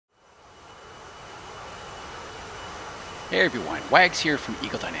Hey everyone, Wags here from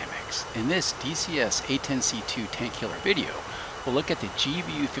Eagle Dynamics. In this DCS A-10C II Tank Killer video, we'll look at the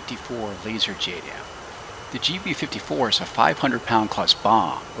GBU-54 Laser-JDAM. The GBU-54 is a 500-pound class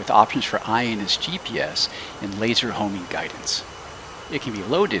bomb with options for INS GPS and laser homing guidance. It can be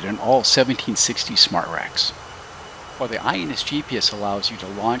loaded in all 1760 smart racks. While the INS GPS allows you to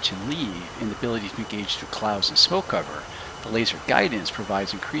launch and leave and the ability to engage through clouds and smoke cover, the laser guidance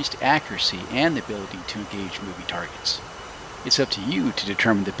provides increased accuracy and the ability to engage moving targets. It's up to you to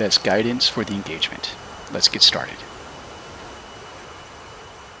determine the best guidance for the engagement. Let's get started.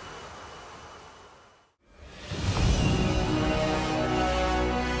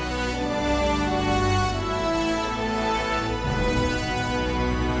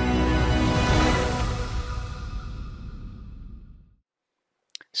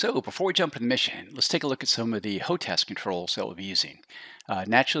 So before we jump into the mission, let's take a look at some of the HOTAS controls that we'll be using.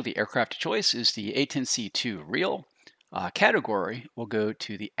 Naturally, the aircraft of choice is the A-10C II Real. Category will go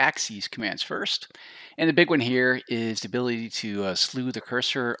to the axes commands first. And the big one here is the ability to slew the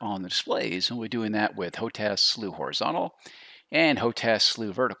cursor on the displays. And we're doing that with HOTAS slew horizontal and HOTAS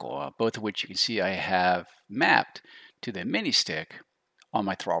slew vertical, both of which you can see I have mapped to the mini stick on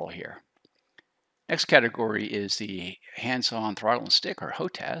my throttle here. Next category is the hands-on throttle and stick, or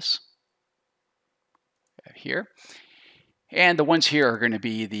HOTAS, here. And the ones here are going to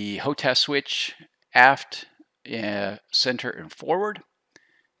be the HOTAS switch, aft, center, and forward.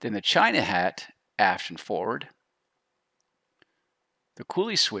 Then the China hat, aft and forward. The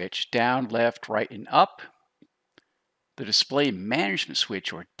coolie switch, down, left, right, and up. The display management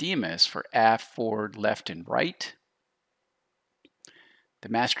switch, or DMS, for aft, forward, left, and right. The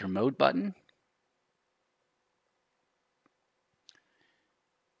master mode button.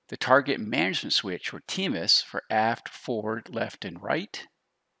 The target management switch, or TMS, for aft, forward, left, and right.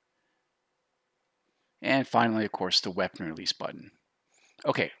 And finally, of course, the weapon release button.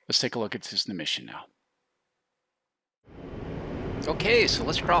 Okay, let's take a look at this in the mission now. Okay, so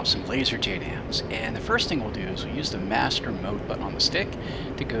let's drop some laser JDAMs. And the first thing we'll do is we'll use the master mode button on the stick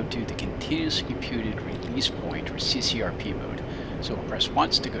to go to the continuously computed release point, or CCRP mode. So we'll press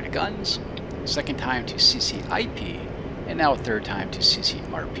once to go to guns, second time to CCIP, and now a third time to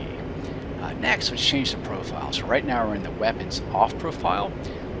CCRP. Next, let's change the profile. So right now we're in the weapons off profile.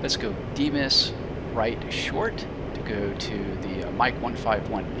 Let's go DMS right short to go to the Mike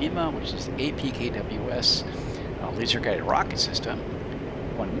 151 Lima, which is the APKWS laser guided rocket system.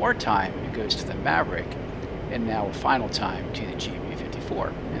 One more time it goes to the Maverick, and now a final time to the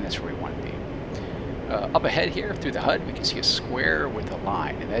GBU-54, and that's where we want to be. Up ahead here through the HUD we can see a square with a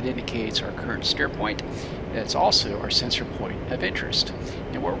line, and that indicates our current steer point. That's also our sensor point of interest.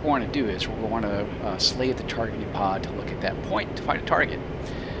 And what we're going to do is we're going to slave the targeting pod to look at that point to find a target.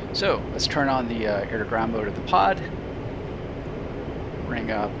 So let's turn on the air-to-ground mode of the pod, bring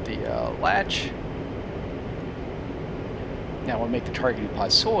up the latch. Now we'll make the targeting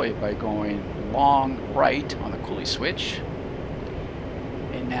pod soy by going long right on the coolie switch.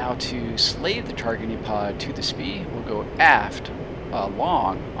 And now to slave the targeting pod to the SPI, we'll go aft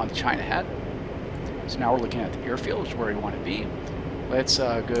long on the China hat. So now we're looking at the airfield, which is where we want to be. Let's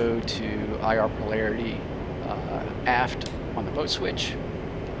go to IR polarity aft on the boat switch.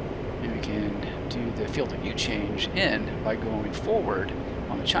 And we can do the field of view change in by going forward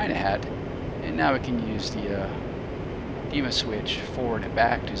on the China hat. And now we can use the DMS switch forward and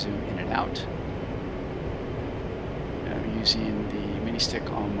back to zoom in and out. And I'm using the mini stick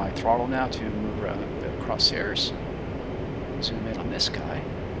on my throttle now to move around the crosshairs. Zoom in on this guy.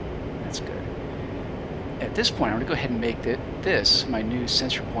 That's good. At this point, I'm going to go ahead and make this my new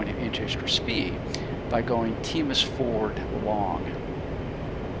sensor point of interest, or SPI, by going TMS forward long.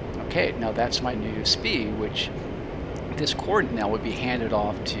 Okay, now that's my new SPI, which this coordinate now would be handed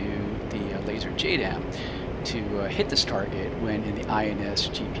off to the laser JDAM to hit this target when in the INS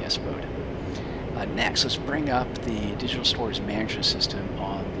GPS mode. Next, let's bring up the digital storage management system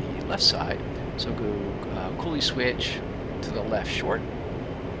on the left side. So go coolie switch to the left short,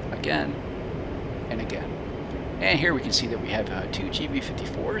 again, and again. And here we can see that we have two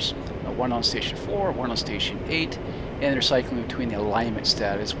GBU-54s, one on station 4, one on station 8, and they're cycling between the alignment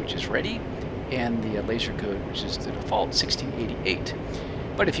status, which is ready, and the laser code, which is the default 1688.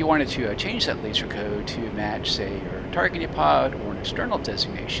 But if you wanted to change that laser code to match, say, your targeting pod or an external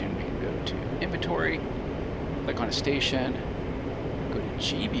designation, we can go to inventory, click on a station, go to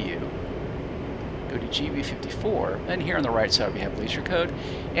GBU, go to GBU-54, and here on the right side we have laser code,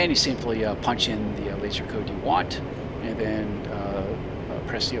 and you simply punch in the laser code you want, and then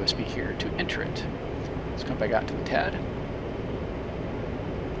press the OSB here to enter it. Let's come back out to the TAD.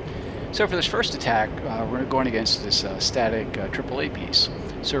 So for this first attack, we're going against this static AAA piece.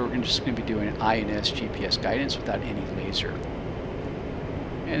 So we're just going to be doing an INS GPS guidance without any laser.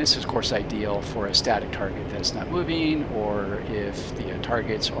 And this is, of course, ideal for a static target that's not moving, or if the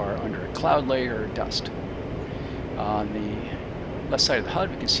targets are under a cloud layer or dust. On the left side of the HUD,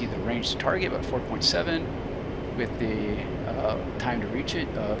 we can see the range to target, about 4.7, with the time to reach it,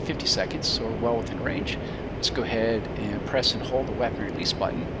 50 seconds, so we're well within range. Let's go ahead and press and hold the weapon release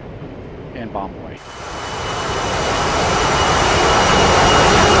button and bomb away.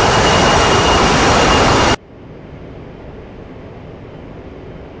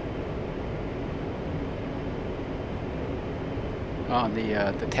 On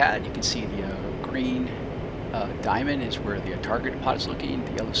the TAD, you can see the green diamond is where the target pod is looking,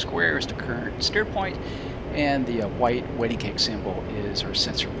 the yellow square is the current steer point, and the white wedding cake symbol is our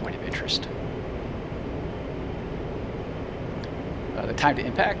sensor point of interest. The time to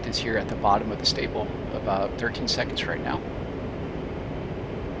impact is here at the bottom of the staple, about 13 seconds right now.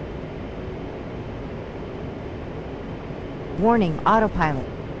 Warning, autopilot.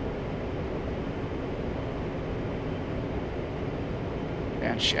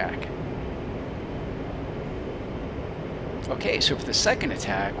 And shack. Okay, so for the second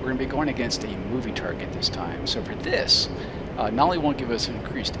attack, we're going to be going against a moving target this time. So for this, not only won't give us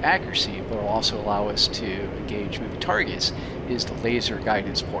increased accuracy, but will also allow us to engage moving targets, is the laser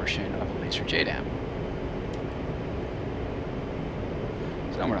guidance portion of a Laser-JDAM.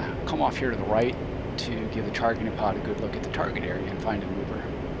 So I'm going to come off here to the right to give the targeting pod a good look at the target area and find a mover.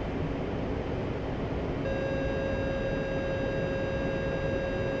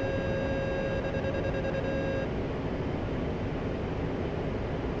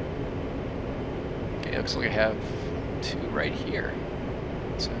 Okay, looks like I have two right here.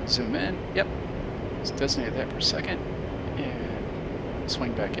 So zoom in, yep, let's designate that for a second, and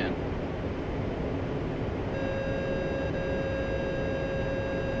swing back in.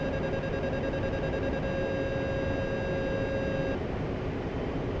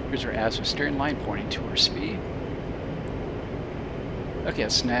 Here's our ASO steering line pointing to our speed. Okay,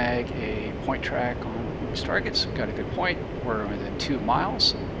 let's snag a point track on these targets. We've got a good point. We're within 2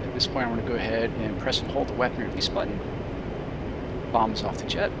 miles. At this point, I'm going to go ahead and press and hold the weapon release button. Bomb is off the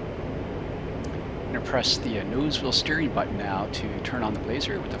jet. I'm going to press the nose wheel steering button now to turn on the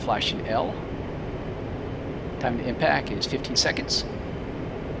laser with the flashing L. Time to impact is 15 seconds.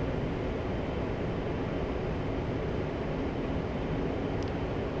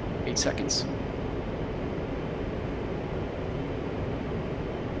 Seconds.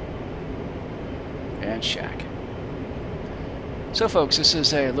 And shack. So folks, this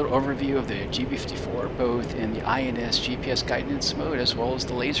is a little overview of the GBU-54, both in the INS GPS guidance mode as well as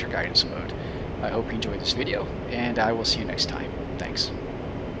the laser guidance mode. I hope you enjoyed this video, and I will see you next time. Thanks.